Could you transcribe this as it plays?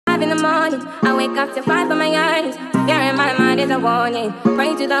5 in the morning. I wake up to 5 for my eyes. Fear in my mind is a warning.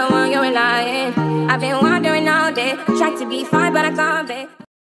 Pray to the one you're relying. I've been wandering all day. Tried to be fine, but I can't be.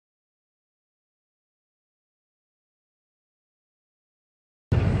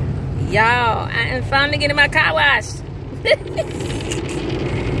 Y'all, I am finally getting my car washed.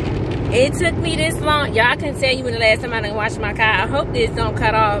 It took me this long. Y'all can tell you when the last time I done washed my car. I hope this don't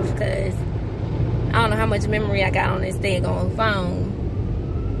cut off because I don't know how much memory I got on this thing on phone.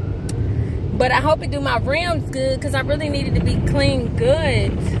 But I hope it do my rims good because I really needed to be clean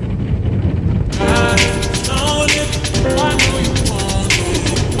good.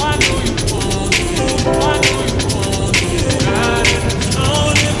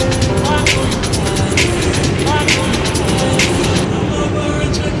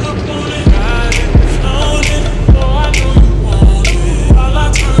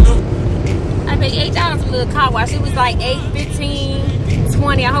 I paid $8 for a little car wash. It was like $8, $15,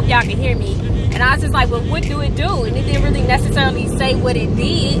 $20. I hope y'all can hear me. And I was just like, well, what do it do? And it didn't really necessarily say what it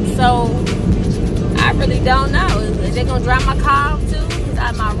did. So I really don't know. Is they gonna dry my car off too?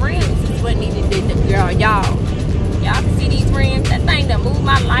 Because my rims is what needed to do. Y'all can see these rims. That thing done moved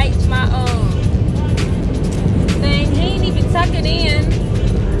my lights, my thing. He ain't even tuck it in.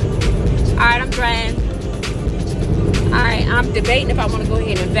 Alright, I'm drying. Alright, I'm debating if I want to go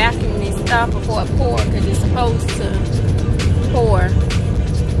ahead and vacuum this stuff before I pour because it's supposed to pour.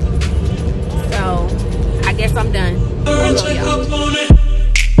 So I guess I'm done. Check up on it.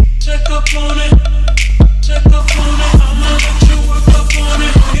 Check up on it. Check up on it. I'ma let you work up on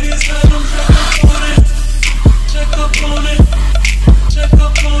it. Ladies, let them check up on it. Check up on it. Check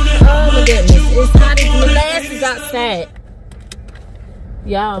up on it. Oh my goodness, it's hot as molasses outside.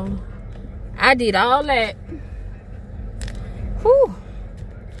 Y'all, I did all that. Whew.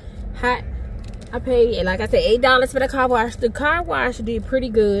 Hot. I paid, like I said, $8 for the car wash. The car wash did pretty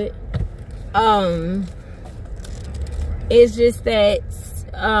good. It's just that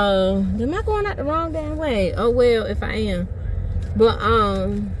am I going out the wrong damn way? Oh well, if I am. But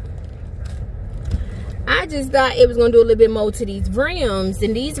I just thought it was gonna do a little bit more to these rims,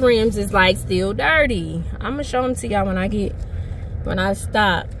 and these rims is like still dirty. I'm gonna show them to y'all when I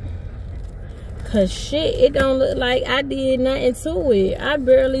stop. Cause shit, it don't look like I did nothing to it. I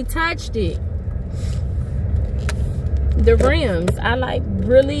barely touched it. The rims, I like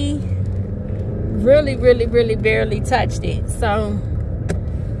really barely touched it. So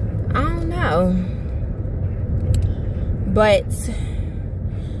I don't know, but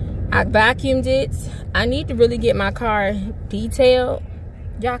I vacuumed it. I need to really get my car detailed.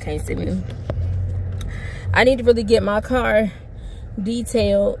 Y'all can't see me. I need to really get my car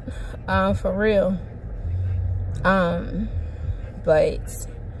detailed for real. But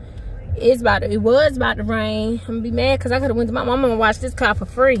it was about to rain. I'm gonna be mad because I could have went to my mama and watched this car for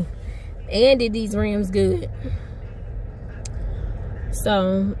free and did these rims good.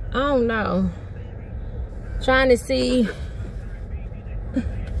 So I don't know, trying to see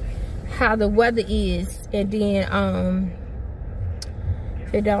how the weather is, and then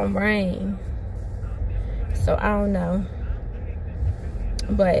if it don't rain. So I don't know,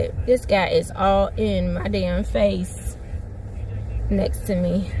 but this guy is all in my damn face next to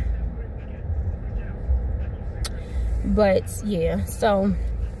me. But yeah, so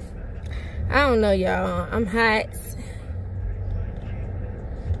I don't know, y'all. I'm hot.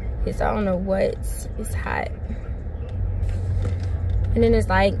 I don't know what. It's hot. And then it's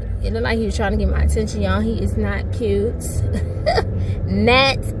like, it looked like he was trying to get my attention, y'all. He is not cute.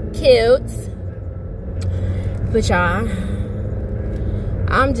 Not cute. But y'all,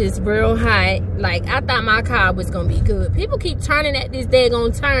 I'm just real hot. Like, I thought my car was gonna be good. People keep turning at this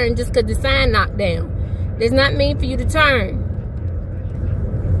daggone turn just because the sign knocked down. Does not mean for you to turn.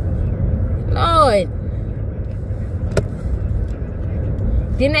 Lord.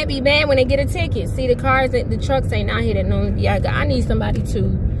 Then they be mad when they get a ticket. See, the trucks ain't out here that normally be out. I need somebody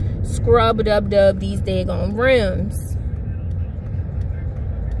to scrub it up, dub these daggone rims.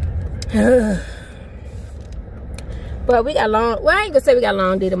 But we got long, well, I ain't gonna say we got a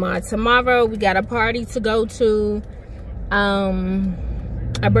long day tomorrow. Tomorrow we got a party to go to.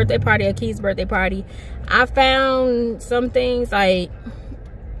 A birthday party, a kid's birthday party. I found some things, like,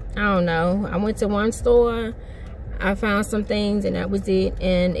 I don't know. I went to one store, I found some things, and that was it.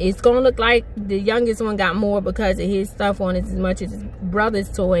 And it's gonna look like the youngest one got more because of his stuff on it as much as his brother's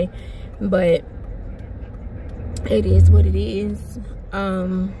toy. But it is what it is.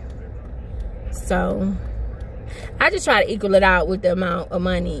 So I just try to equal it out with the amount of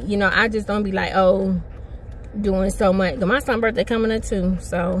money. You know, I just don't be like, oh, doing so much. My son's birthday coming up too,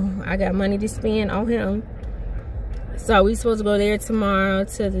 so I got money to spend on him. So we supposed to go there tomorrow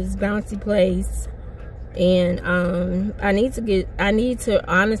to this bouncy place. And I need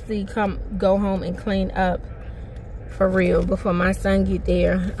to honestly go home and clean up for real before my son get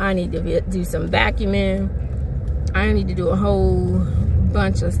there. I need to do some vacuuming. I need to do a whole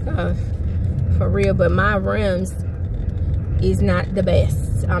bunch of stuff for real. But my rims is not the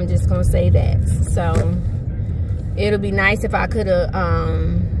best. I'm just gonna say that. So it'll be nice if I could have.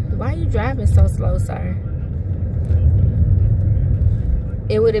 Why are you driving so slow, sir?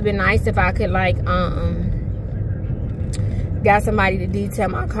 It would have been nice if I could like got somebody to detail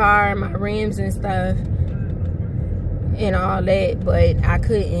my car, my rims and stuff and all that, but I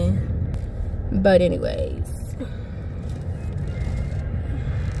couldn't. But anyways,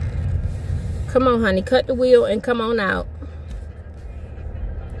 come on honey, cut the wheel and come on out.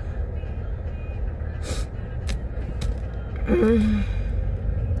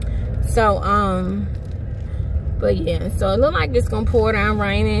 So but yeah, so it look like it's gonna pour down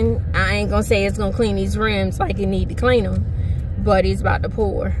raining. I ain't gonna say it's gonna clean these rims like it need to clean them, but it's about to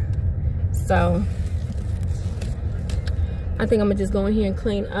pour. So I think I'm gonna just go in here and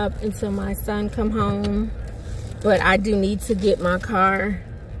clean up until my son come home. But I do need to get my car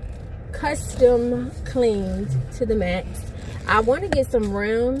custom cleaned to the max. I want to get some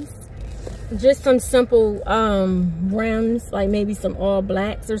rims, just some simple rims, like maybe some all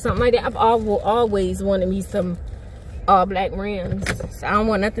blacks or something like that. I've always wanted me some all black rims. So I don't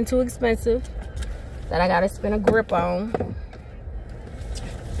want nothing too expensive that I gotta spend a grip on.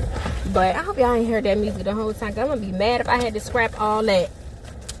 But I hope y'all ain't heard that music the whole time. I'm gonna be mad if I had to scrap all that.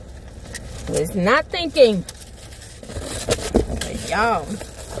 Was not thinking. But y'all.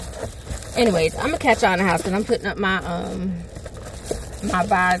 Anyways, I'm gonna catch y'all in the house because I'm putting up my my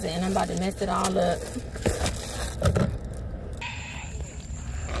visor and I'm about to mess it all up.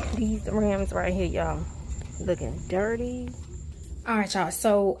 These rims right here, y'all, looking dirty. All right, y'all,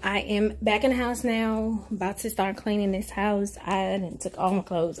 so I am back in the house now, about to start cleaning this house. I done took all my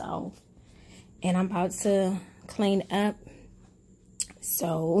clothes off and I'm about to clean up.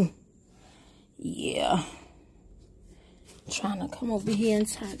 So yeah, trying to come over here and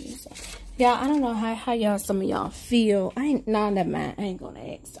turn this off. Y'all, I don't know how y'all, some of y'all feel. Never mind. I ain't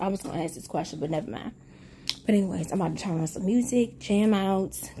gonna ask. I was gonna ask this question, but never mind. But anyways, I'm about to turn on some music, jam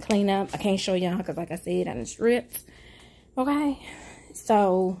out, clean up. I can't show y'all because like I said, I done stripped. Okay.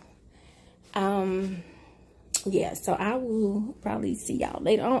 So, yeah, so I will probably see y'all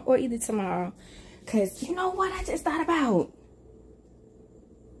later on or either tomorrow. Cause you know what I just thought about?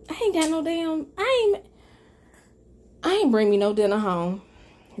 I ain't got no damn, I ain't bring me no dinner home.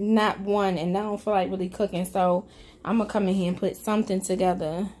 Not one, and I don't feel like really cooking, so I'm gonna come in here and put something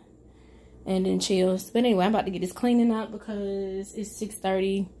together and then chill. But anyway, I'm about to get this cleaning up because it's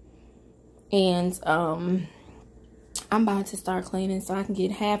 6:30 and I'm about to start cleaning so I can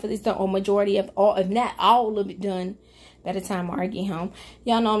get half of this done, or majority of all, if not all of it done by the time I get home.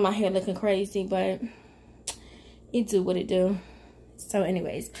 Y'all know my hair looking crazy, but it do what it do. So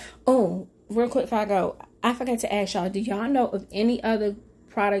anyways, oh, real quick before I go, I forgot to ask y'all, do y'all know of any other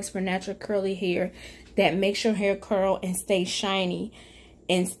products for natural curly hair that makes your hair curl and stay shiny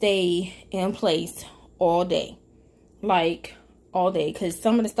and stay in place all day? Like all day, because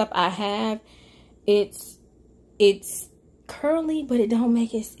some of the stuff I have, it's curly, but it don't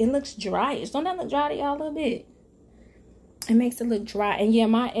make it looks dry. Don't that look dry to y'all a little bit? It makes it look dry. And yeah,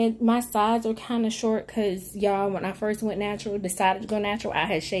 my sides are kind of short because y'all, when I first went natural, decided to go natural, I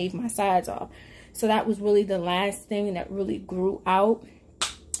had shaved my sides off. So that was really the last thing that really grew out.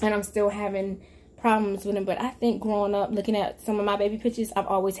 And I'm still having problems with them. But I think growing up, looking at some of my baby pictures, I've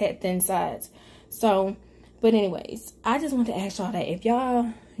always had thin sides. So, but anyways, I just want to ask y'all that if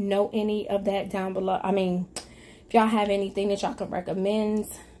y'all know any of that down below. I mean, if y'all have anything that y'all can recommend,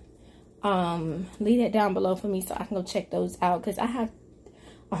 leave that down below for me so I can go check those out. Because I have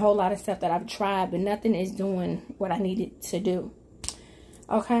a whole lot of stuff that I've tried, but nothing is doing what I needed to do.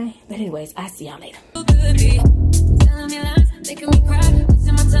 Okay? But anyways, I'll see y'all later.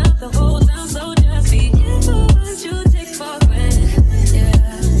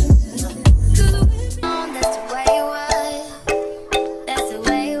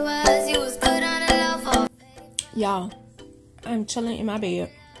 Y'all, I'm chilling in my bed.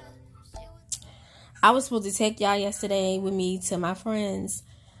 I was supposed to take y'all yesterday with me to my friend's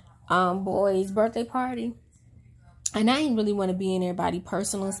boy's birthday party. And I didn't really want to be in everybody's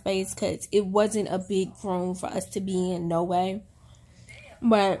personal space because it wasn't a big room for us to be in, no way.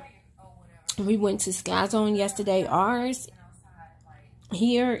 But we went to Sky Zone yesterday. Ours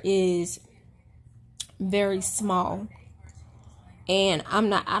here is very small. And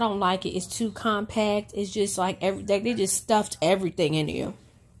I don't like it. It's too compact. It's just like they just stuffed everything in here.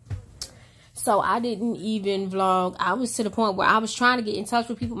 So I didn't even vlog. I was to the point where I was trying to get in touch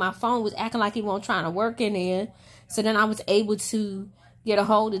with people. My phone was acting like it wasn't trying to work in there. So then I was able to get a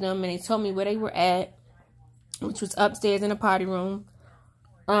hold of them, and they told me where they were at, which was upstairs in the party room.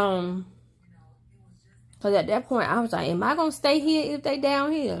 Because at that point, I was like, am I going to stay here if they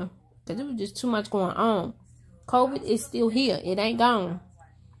down here? Because it was just too much going on. COVID is still here. It ain't gone.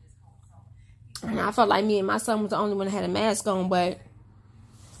 And I felt like me and my son was the only one that had a mask on, but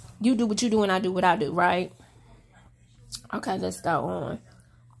you do what you do and I do what I do, right? Okay, let's go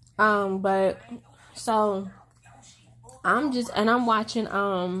on. But so I'm watching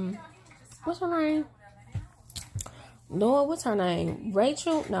what's her name? Lord, what's her name?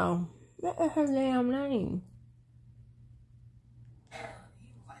 Rachel? No. What is her damn name?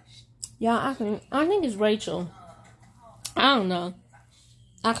 Y'all, I think it's Rachel. I don't know.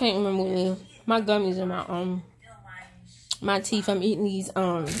 I can't remember what it is. My gummies in my teeth. I'm eating these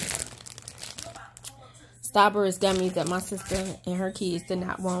Starburst gummies that my sister and her kids did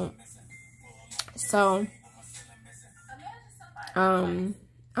not want. So I'm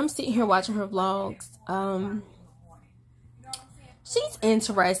sitting here watching her vlogs. She's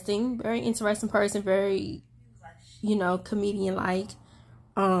interesting, very interesting person, very, comedian like.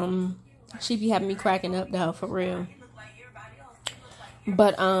 She be having me cracking up though, for real.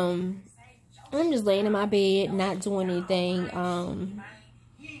 But I'm just laying in my bed, not doing anything.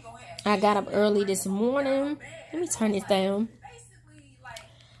 I got up early this morning. Let me turn this down.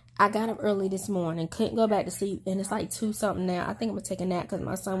 I got up early this morning, couldn't go back to sleep, and it's like 2 something now. I think I'm gonna take a nap because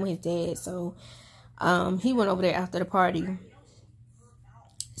my son with his dad, so he went over there after the party.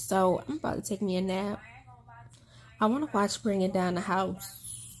 So I'm about to take me a nap. I want to watch Bringing Down the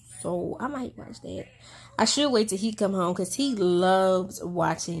House, so I might watch that. I should wait till he come home because he loves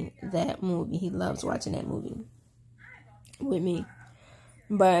watching that movie. He loves watching that movie with me.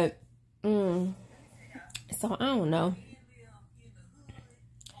 But so I don't know.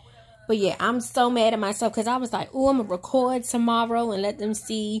 But yeah, I'm so mad at myself because I was like, oh, I'm gonna record tomorrow and let them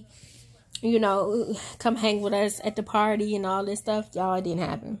see, come hang with us at the party and all this stuff. Y'all, it didn't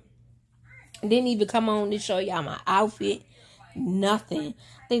happen. I didn't even come on to show y'all my outfit. Nothing.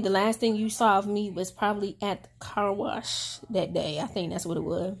 I think the last thing you saw of me was probably at the car wash that day. I think that's what it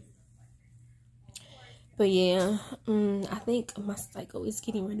was. But yeah, I think my cycle is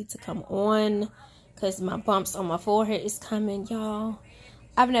getting ready to come on because my bumps on my forehead is coming, y'all.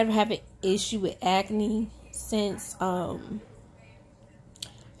 I've never had an issue with acne since I've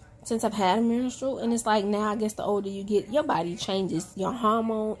had a menstrual, and it's like now I guess the older you get, your body changes, your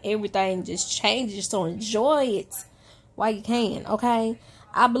hormone, everything just changes. So enjoy it while you can, okay?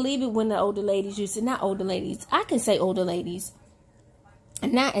 I believe it when the older ladies used to, not older ladies, I can say older ladies,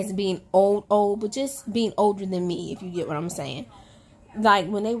 not as being old, but just being older than me, if you get what I'm saying. Like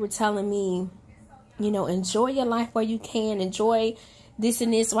when they were telling me, enjoy your life while you can, enjoy this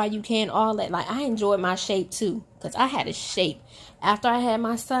and this while you can, all that. Like I enjoyed my shape too, because I had a shape. After I had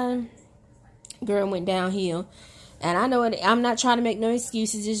my son, girl, went downhill. And I know I'm not trying to make no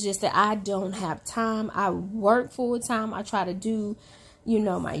excuses. It's just that I don't have time. I work full time. I try to do,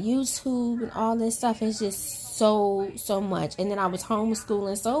 my YouTube and all this stuff. It's just so much. And then I was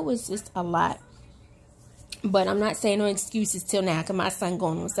homeschooling, so it was just a lot. But I'm not saying no excuses till now, because my son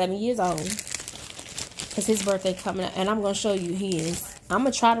going on 7 years old. It's his birthday coming up, and I'm going to show you his. I'm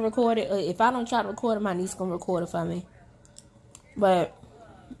going to try to record it. If I don't try to record it, my niece going to record it for me. But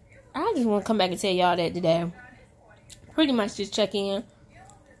I just want to come back and tell y'all that today. Pretty much just check in.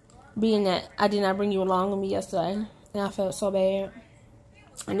 Being that I did not bring you along with me yesterday. And I felt so bad.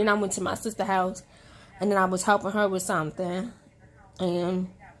 And then I went to my sister's house. And then I was helping her with something. And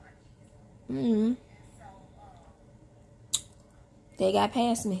they got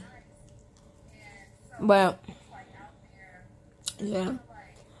past me. But yeah.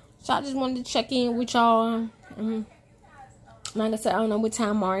 So I just wanted to check in with y'all. Like I said, I don't know what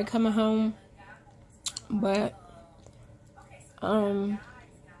time Mari coming home. But I'll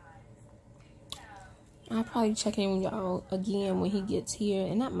probably check in with y'all again when he gets here.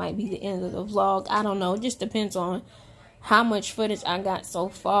 And that might be the end of the vlog. I don't know. It just depends on how much footage I got so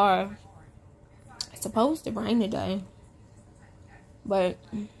far. It's supposed to rain today. But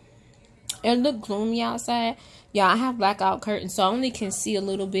it looked gloomy outside. Yeah, I have blackout curtains, so I only can see a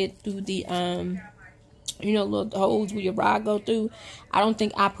little bit through the little holes where your rod go through. I don't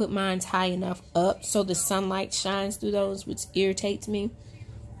think I put mine high enough up so the sunlight shines through those, which irritates me.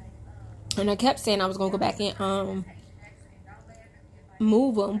 And I kept saying I was gonna go back and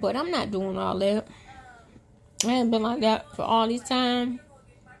move them, but I'm not doing all that. I ain't been like that for all this time.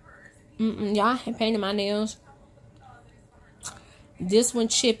 Y'all ain't painted my nails. This one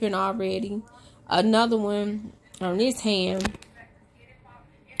chipping already. Another one on this hand.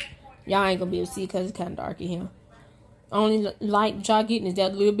 Y'all ain't gonna be able to see because it's kind of dark in here. Only light y'all getting is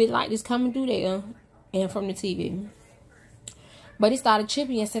that little bit light that's coming through there and from the TV. But it started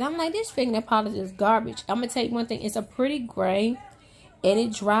chipping yesterday. I'm like, this fingernail polish is garbage. I'm gonna tell you one thing. It's a pretty gray, and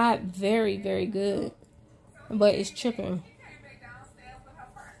it dried very, very good. But it's chipping.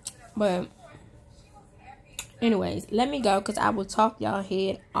 But anyways, let me go because I will talk y'all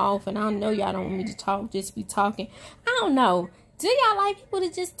head off, and I know y'all don't want me to talk, just be talking. I don't know. Do y'all like people to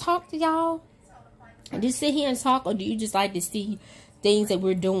just talk to y'all and just sit here and talk, or do you just like to see things that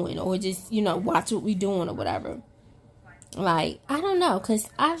we're doing, or just, you know, watch what we're doing or whatever? Like, I don't know, because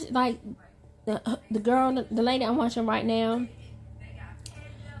I like the girl, the lady I'm watching right now,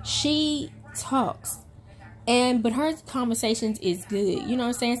 she talks. But her conversations is good. You know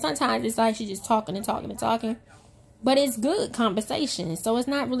what I'm saying? Sometimes it's like she's just talking and talking and talking. But it's good conversation. So it's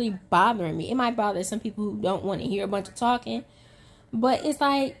not really bothering me. It might bother some people who don't want to hear a bunch of talking. But it's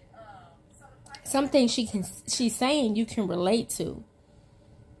like something she's saying you can relate to.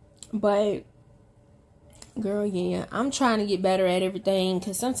 But girl, yeah, I'm trying to get better at everything.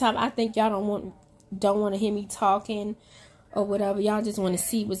 Because sometimes I think y'all don't want to hear me talking or whatever. Y'all just want to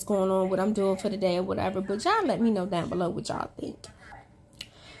see what's going on, what I'm doing for the day or whatever. But y'all let me know down below what y'all think.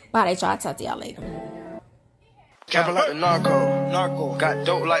 Bye, y'all. I'll talk to y'all later. Capping like the narco. Got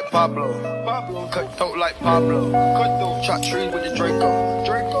dope like Pablo. Cut throat like Pablo. Chop trees with the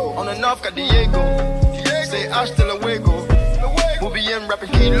Draco. On the north got Diego. Say hasta luego. We'll be in rapping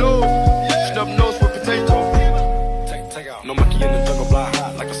kilo. Snub nose with potato. Take out. No monkey in the jungle, blind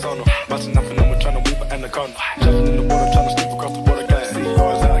hot like a sauna. Bouncing nothing, I'm trying to weave an anaconda. Jumping in the water, trying to sleep across the border. Got see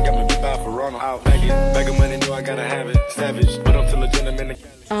yours out, got me big bad for Ronald. Out bag of money, know I gotta have it. Savage, but I'm still a gentleman.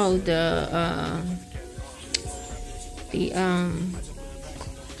 Oh, the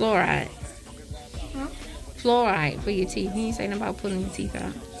fluoride. Huh? Fluoride for your teeth. He ain't saying about pulling your teeth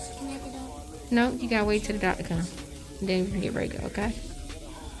out. No, you gotta wait till the doctor comes. Then you can get ready to go, okay?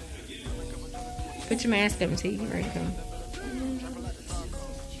 Put your mask up until you get ready to go.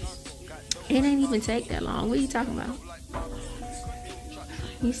 It ain't even take that long. What are you talking about?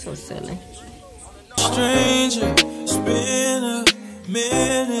 He's so silly. Stranger, it's been a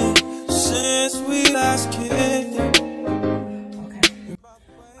minute since we last kicked.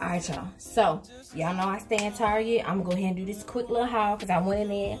 Alright, y'all. So, y'all know I stay in Target. I'm gonna go ahead and do this quick little haul because I went in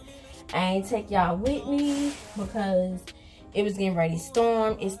there. I ain't take y'all with me because it was getting ready to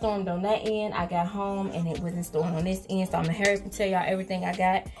storm. It stormed on that end. I got home and it wasn't storming on this end. So, I'm gonna hurry up and tell y'all everything I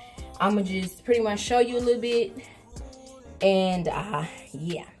got. I'm gonna just pretty much show you a little bit. And,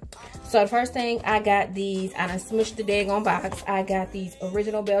 yeah. So, the first thing, I got these. I done smushed the daggone box. I got these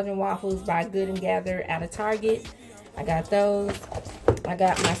original Belgian waffles by Good & Gather out of Target. I got those. I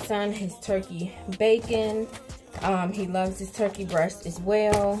got my son his turkey bacon. He loves his turkey breast as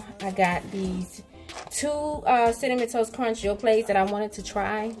well. I got these 2 Cinnamon Toast Crunch Yo plates that I wanted to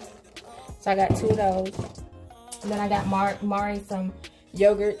try. So I got 2 of those. And then I got Mari some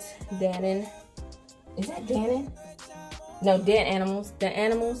yogurts. Dannon. Is that Dannon? No, Dead Animals. The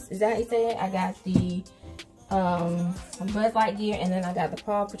Animals. Is that how you say it? I got the Buzz Lightyear, and then I got the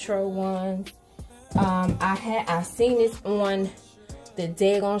Paw Patrol ones. I seen this on the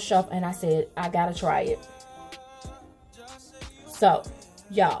daggone shop and I said I gotta try it. So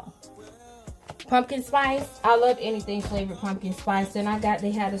y'all, pumpkin spice, I love anything flavored pumpkin spice. And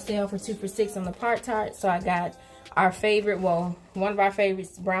they had a sale for 2 for $6 on the Part Tart. So I got our favorite, well, one of our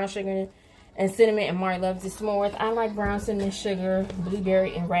favorites, brown sugar and cinnamon, and Mari loves the s'mores. I like brown cinnamon sugar,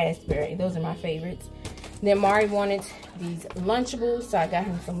 blueberry, and raspberry. Those are my favorites. Then Mari wanted these Lunchables, so I got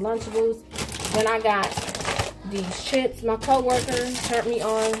him some Lunchables. Then I got these chips. My coworker turned me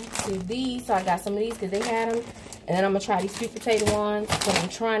on to these, so I got some of these because they had them. And then I'm going to try these sweet potato ones because I'm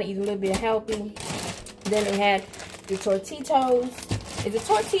trying to eat a little bit healthy. Then they had the Tortitos. Is it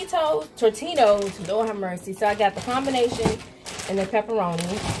Tortitos? Tortinos. Lord have mercy. So I got the combination and the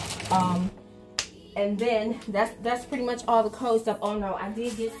pepperoni. And then that's pretty much all the cold stuff. Oh no, I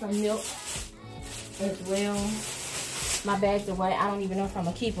did get some milk as well. My bag's away. I don't even know if I'm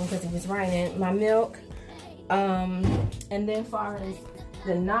gonna keep them because it was raining. My milk. And then as far as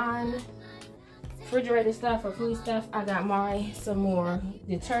the non-refrigerated stuff or food stuff, I got Mari some more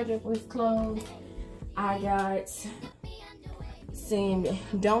detergent with clothes. I got some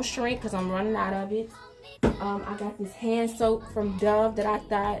Don't Shrink because I'm running out of it. I got this hand soap from Dove that I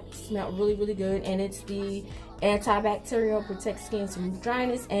thought smelled really, really good. And it's the antibacterial, protect skin from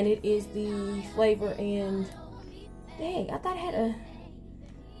dryness. And it is the flavor and Dang, I thought it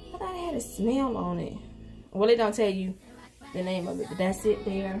had a smell on it. Well, it don't tell you the name of it, but that's it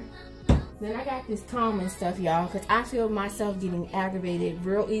there. Then I got this calming stuff, y'all, because I feel myself getting aggravated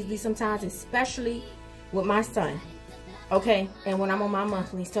real easily sometimes, especially with my son. Okay, and when I'm on my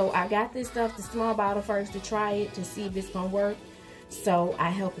monthly. So I got this stuff, the small bottle first, to try it, to see if it's gonna work. So I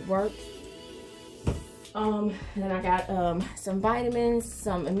hope it works. Then I got some vitamins,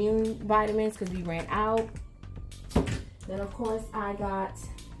 some immune vitamins, because we ran out. Then of course I got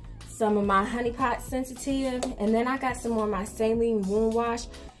some of my honey pot sensitive, and then I got some more of my saline wound wash.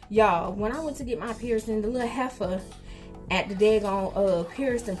 Y'all, when I went to get my piercing, the little heifer at the daggone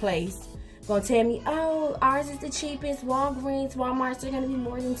piercing place gonna tell me, oh, ours is the cheapest. Walgreens, Walmart's are gonna be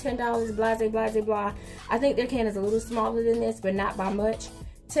more than $10. Blah, blah, blah, blah. I think their can is a little smaller than this, but not by much.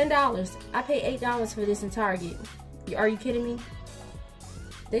 $10. I paid $8 for this in Target. Are you kidding me?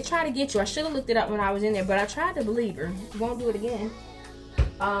 They try to get you. I should have looked it up when I was in there, but I tried to believe her. Won't do it again.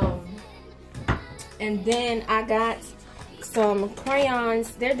 And then I got some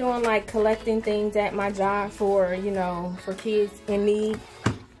crayons. They're doing like collecting things at my job for, you know, for kids in need.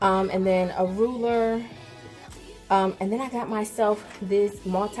 And then a ruler. And then I got myself this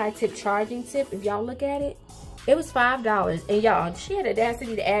multi-tip charging tip. If y'all look at it, it was $5. And y'all, she had the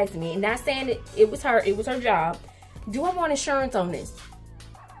audacity to ask me, not saying that it was her job. Do I want insurance on this?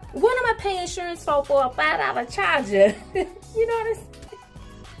 What am I paying insurance for a $5 charger? You know what I'm saying?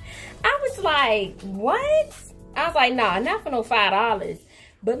 I was like, what? I was like, nah, not for no $5.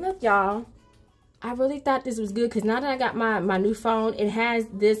 But look, y'all, I really thought this was good, because now that I got my new phone, it has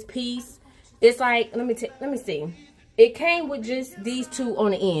this piece. It's like, let me see. It came with just these two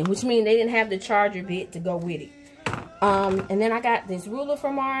on the end, which means they didn't have the charger bit to go with it. And then I got this ruler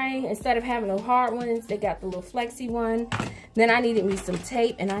from Mari. Instead of having the hard ones, they got the little flexi one. Then I needed me some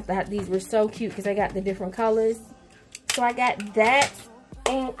tape, and I thought these were so cute because I got the different colors. So I got that,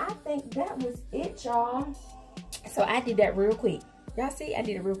 and I think that was it, y'all. So I did that real quick. Y'all see? I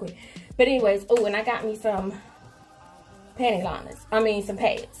did it real quick. But anyways, oh, and I got me some panty liners. I mean, some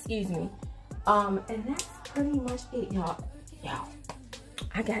pads, excuse me. And that's pretty much it, y'all.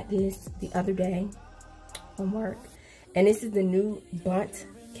 I got this the other day from work. And this is the new bundt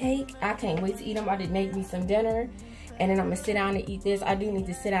cake. I can't wait to eat them. I did make me some dinner. And then I'm going to sit down and eat this. I do need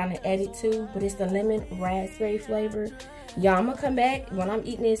to sit down and edit too. But it's the lemon raspberry flavor. Y'all, I'm going to come back when I'm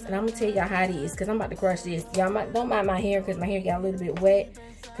eating this, and I'm going to tell y'all how it is, because I'm about to crush this. Y'all don't mind my hair, because my hair got a little bit wet,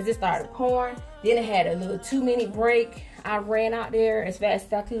 because it started pouring. Then it had a little 2-minute break. I ran out there as fast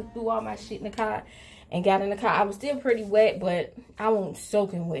as I could, threw all my shit in the car, and got in the car. I was still pretty wet, but I wasn't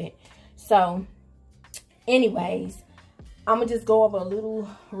soaking wet. So, anyways, I'm going to just go over a little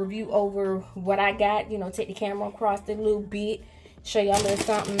review over what I got. You know, take the camera across it a little bit, show y'all a little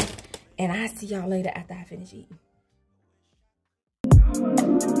something, and I'll see y'all later after I finish eating.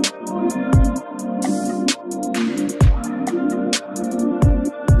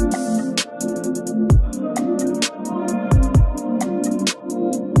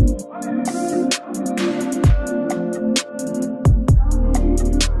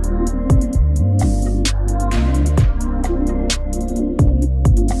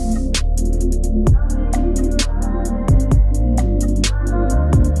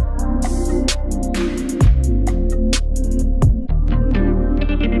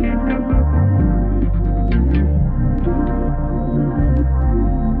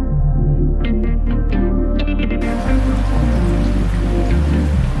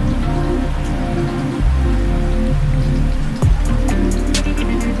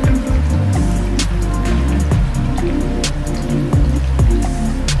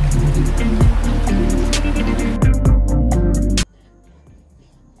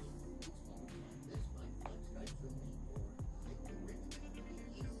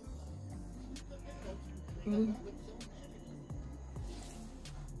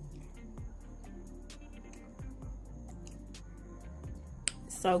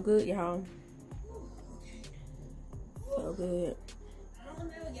 So good, y'all. So good.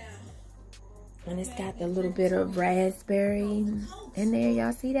 And it's got the little bit of raspberry in there.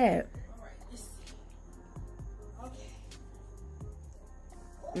 Y'all see that?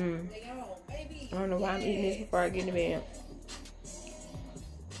 I don't know why I'm eating this before I get to bed.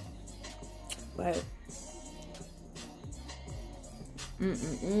 But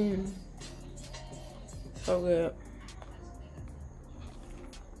so good.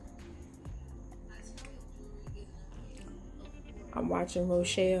 I'm watching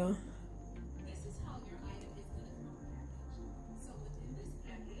Rochelle.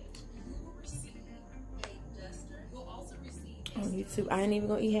 On YouTube. I ain't even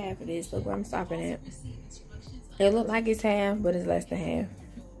gonna eat half of this. Look where I'm stopping at. It look like it's half, but it's less than half.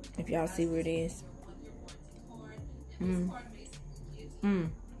 If y'all see where it is.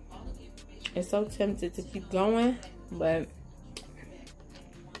 It's so tempted to keep going, but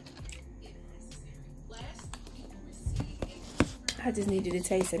I just needed a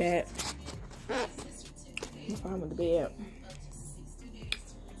taste of that before I went to bed.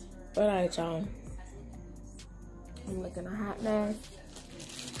 But alright, y'all. I'm looking a hot mess.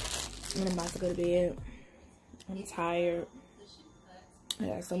 And I'm about to go to bed. I'm tired. I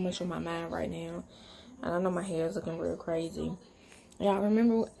got so much on my mind right now. And I know my hair is looking real crazy. Y'all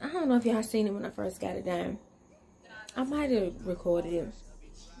remember, I don't know if y'all seen it when I first got it done. I might have recorded it.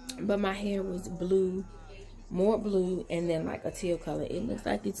 But my hair was blue, more blue, and then like a teal color. It looks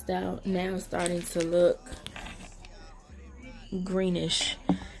like it's now starting to look greenish.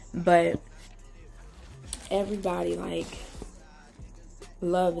 But everybody like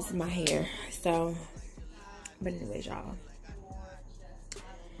loves my hair. So, but anyways, y'all.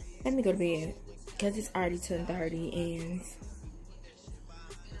 Let me go to bed. Because it's already 10:30 and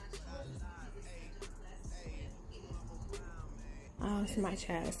oh, it's my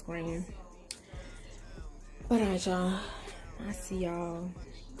child screaming. But alright, y'all. I'll see y'all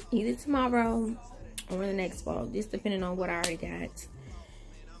either tomorrow or in the next vlog. Just depending on what I already got.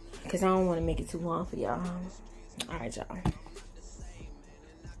 Because I don't want to make it too long for y'all. Alright, y'all.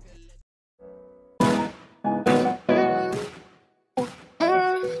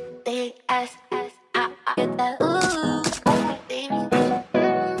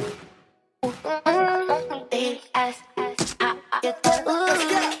 Get that.